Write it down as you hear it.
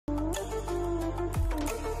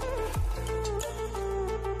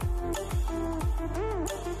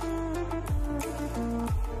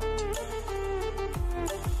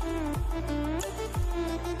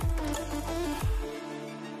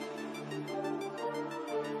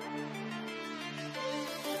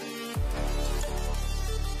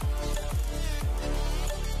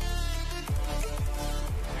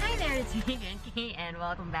it's me again, and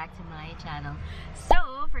welcome back to my channel.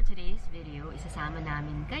 So, for today's video, isasama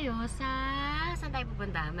namin kayo sa... Saan tayo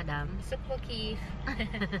pupunta, madam? Souq Waqif.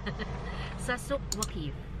 Sa Souq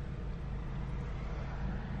Waqif.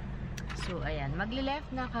 So, ayan.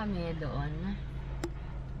 Magli-left na kami doon.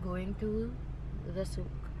 Going to the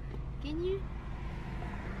Souq. Can you?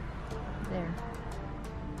 There.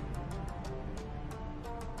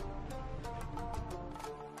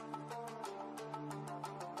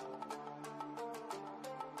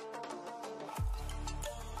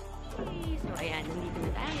 So, ayan, nandito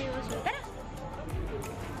na tayo. So, tara!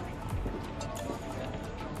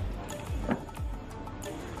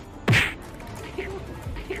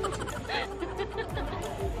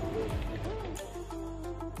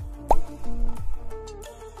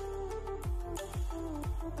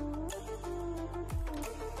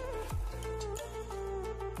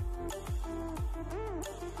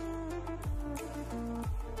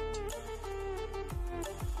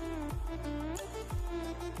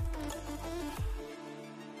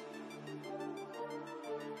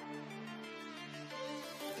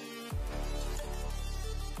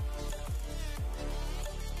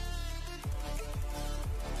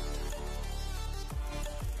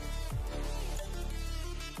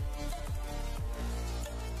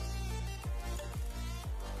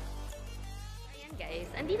 Guys,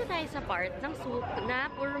 andito tayo sa part ng Souq na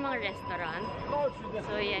puro mga restaurant.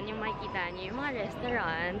 So, yan yung makikita niyo, yung mga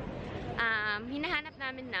restaurant. Hinahanap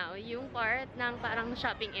namin now yung part ng parang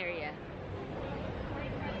shopping area.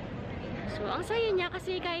 So, ang saya niya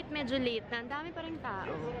kasi kahit medyo late na, ang dami pa rin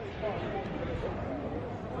tao.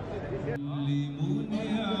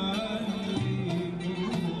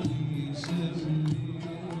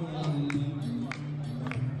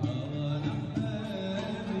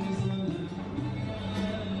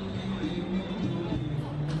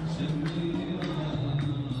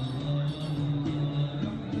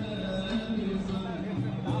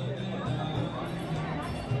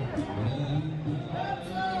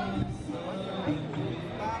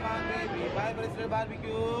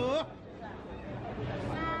 Barbecue.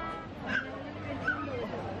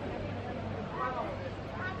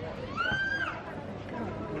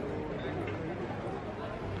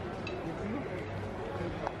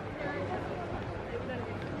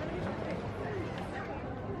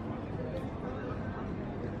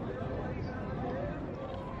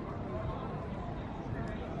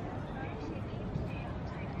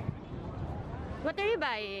 What are you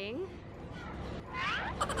buying?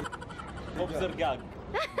 Observe gag.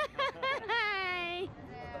 Hi!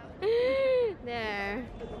 There.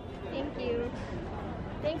 Thank you.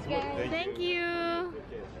 Thanks, guys. Thank you.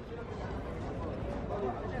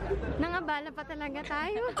 Nangabala pa talaga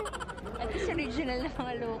tayo. At least original na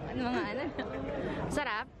mga mga ano.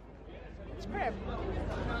 Sarap? It's crab.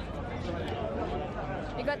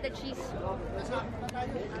 We got the cheese.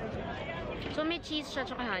 So may cheese siya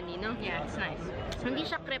tsaka honey, no? Yeah, it's nice. So, hindi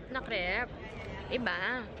siya crepe na crepe.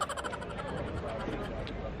 Iba.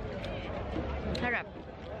 Harap.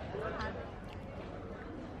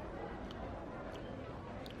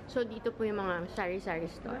 So, dito po yung mga sari-sari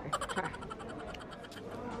store. Char.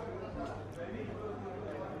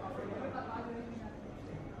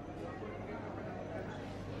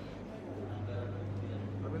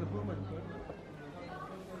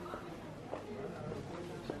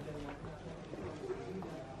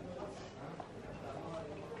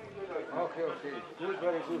 Okay. Good,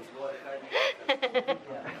 very good.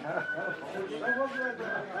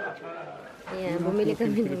 Ayan, bumili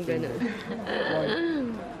kami ng gano'n.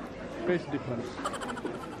 Face difference.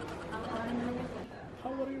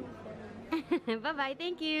 How are you? Bye-bye,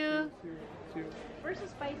 thank you. See you. Where's the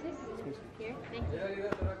spices? Here. Thank you.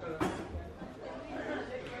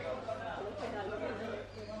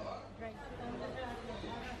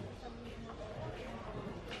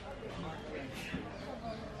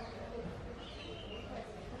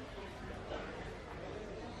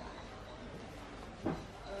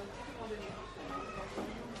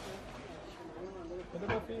 Ano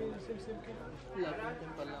ba sim ka? Lapin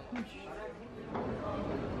pa lang.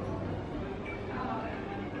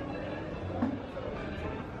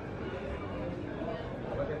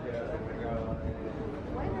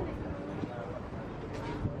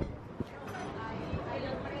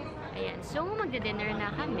 Ayan, so magda-dinner na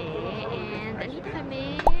kami and andito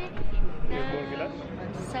kami na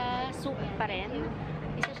sa Souq pa rin.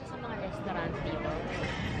 Isa siya sa mga restaurant dito.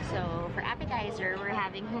 So, for appetizer, we're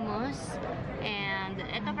having hummus and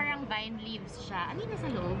ito parang vine leaves siya. Ano yun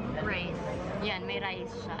sa loob? Rice. Yan, may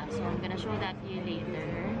rice siya. So, I'm gonna show that to you later.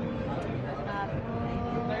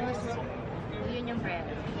 Tapos, yun yung bread.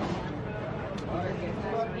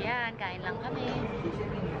 So, yan. Kain lang kami.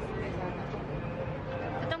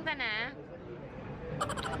 Gutom ka na?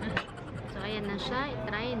 So, ayan na siya.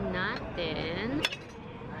 I-try natin.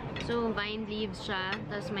 So, vine leaves siya.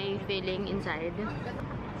 Tapos may filling inside.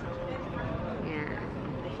 Yan.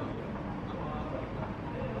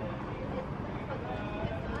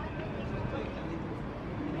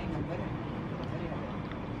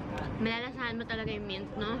 Malalasahan mo talaga yung mint,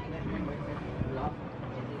 no?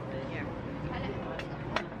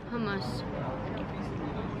 Hummus.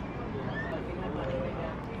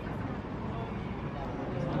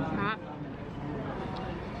 Ha?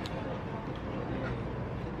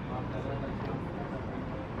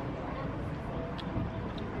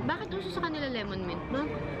 Bakit uso sa kanila lemon mint, no?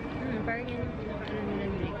 Parang yan yung pinaka-ano nila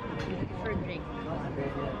drink. For drink.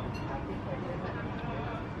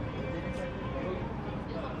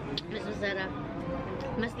 Mas masarap.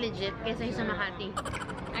 Mas legit kaysa yung sa Makati.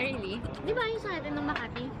 Ah, really? Di ba yung sa atin ng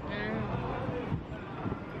Makati?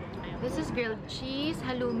 This is grilled cheese.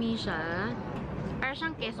 Halloumi siya. Parang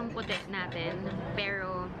siyang kesong puti natin.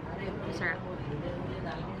 Pero, masarap.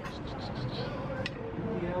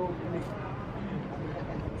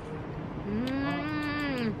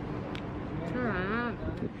 Sarap.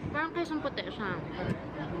 Parang kesong puti siya.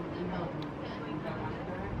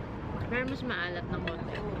 Pero mas maalat ng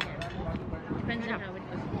konti. Depends on how it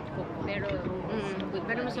was cooked. Pero,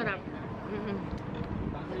 Pero masarap.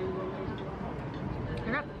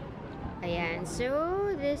 Sarap. Ayan. So,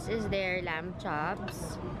 this is their lamb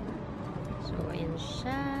chops. So, ayan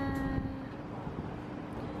siya.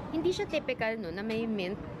 Hindi siya typical, no, na may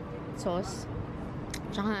mint sauce.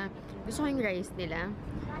 Tsaka, gusto ko yung rice nila.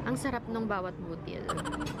 Ang sarap ng bawat butil.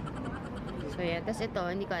 So, yeah. Tapos ito,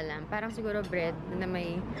 hindi ko alam. Parang siguro bread na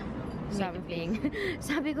may something.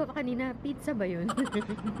 Sabi ko pa kanina, pizza ba yun?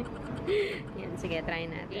 Yan, sige, try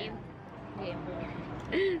natin. game.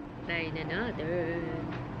 Try na natin.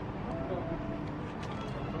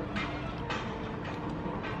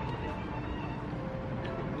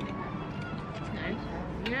 Nice.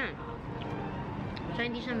 Yan. So,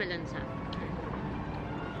 hindi siya malansa.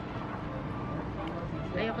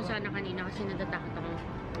 Ayoko sana kanina kasi natatakot ako.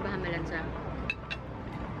 Baka malansa.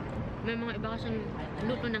 May mga iba kasing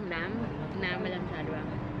luto ng lamb na malansa, diba?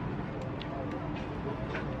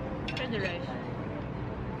 Try the rice.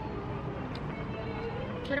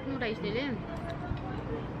 Sarap ng rice nila.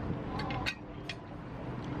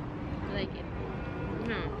 I like it.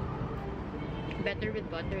 Hmm. Better with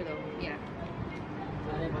butter though. Yeah.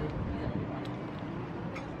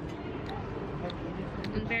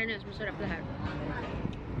 In fairness, masarap lahat.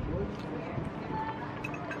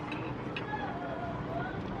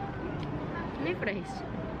 May fries.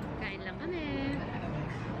 Kain lang kami.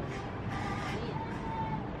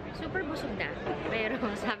 Super busog na. Pero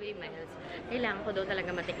sabi ni Miles, kailangan ko daw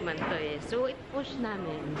talaga matikman to eh. So, it-push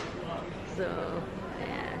namin. So,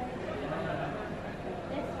 yeah.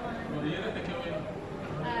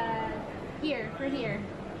 Here, for here.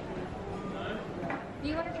 Do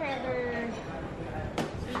you want to try other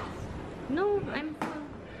sweets? No, I'm full.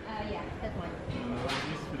 Yeah, that one.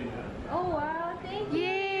 Oh, wow. Thank you.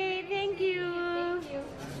 Yay! Thank you! Thank you.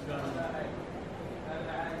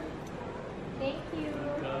 Thank you.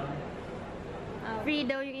 Free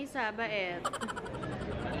daw yung isa, baet.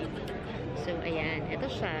 So, ayan. Ito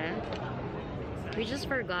siya. We just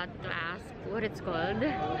forgot to ask what it's called.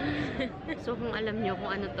 So, kung alam nyo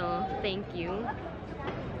kung ano to, thank you.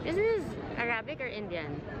 This is Arabic or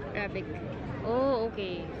Indian? Arabic. Oh,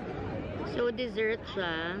 okay. So, dessert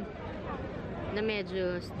siya na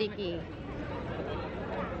medyo sticky.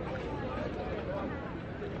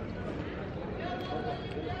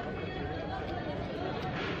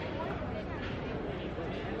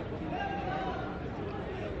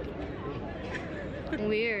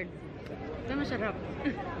 Weird. Ito masarap.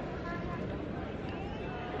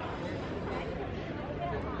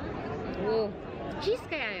 Wow. Cheese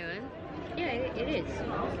kaya yun? Yeah, it is.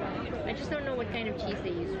 I just don't know what kind of cheese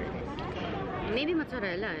they use for this. Maybe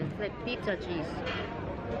mozzarella. It's like pizza cheese.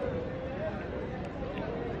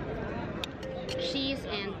 Cheese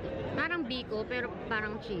and parang biko pero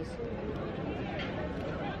parang cheese.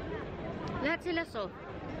 Lahat sila soft.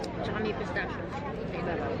 Tsaka may pistachios. Sa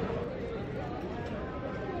ibabaw.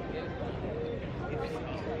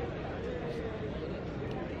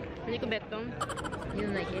 Hindi ko bet tong. You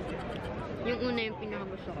don't like it? Yung una yung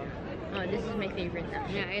pinakagusto ko. Oh, this is my favorite now.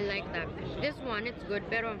 Yeah, I like that. This one, it's good,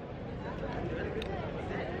 pero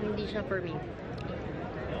hindi siya for me.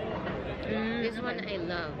 This one, I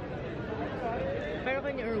love. Pero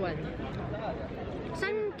kanya or one?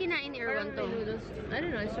 Saan kinain ni Erwan to? Noodles. I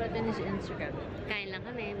don't know, I saw it in his Instagram. Kain lang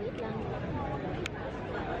kami. Wait lang.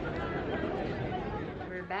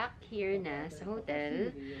 We're back here na sa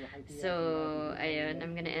hotel. So, ayun,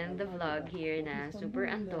 I'm gonna end the vlog here na super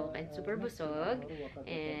antok and super busog.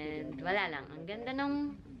 And wala lang. Ang ganda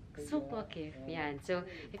ng Souq Waqif. Yan. So,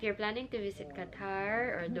 if you're planning to visit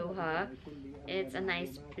Qatar or Doha, it's a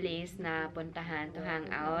nice place na puntahan to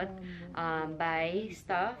hang out, buy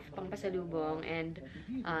stuff, pang pasalubong, and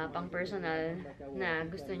pang personal na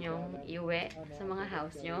gusto nyong iuwi sa mga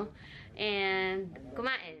house nyo. And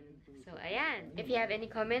kumain. So, ayan. If you have any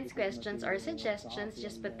comments, questions, or suggestions,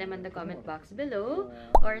 just put them in the comment box below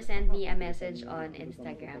or send me a message on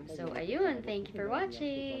Instagram. So, ayun. Thank you for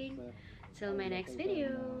watching. Till my next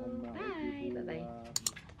video. Bye. Bye-bye.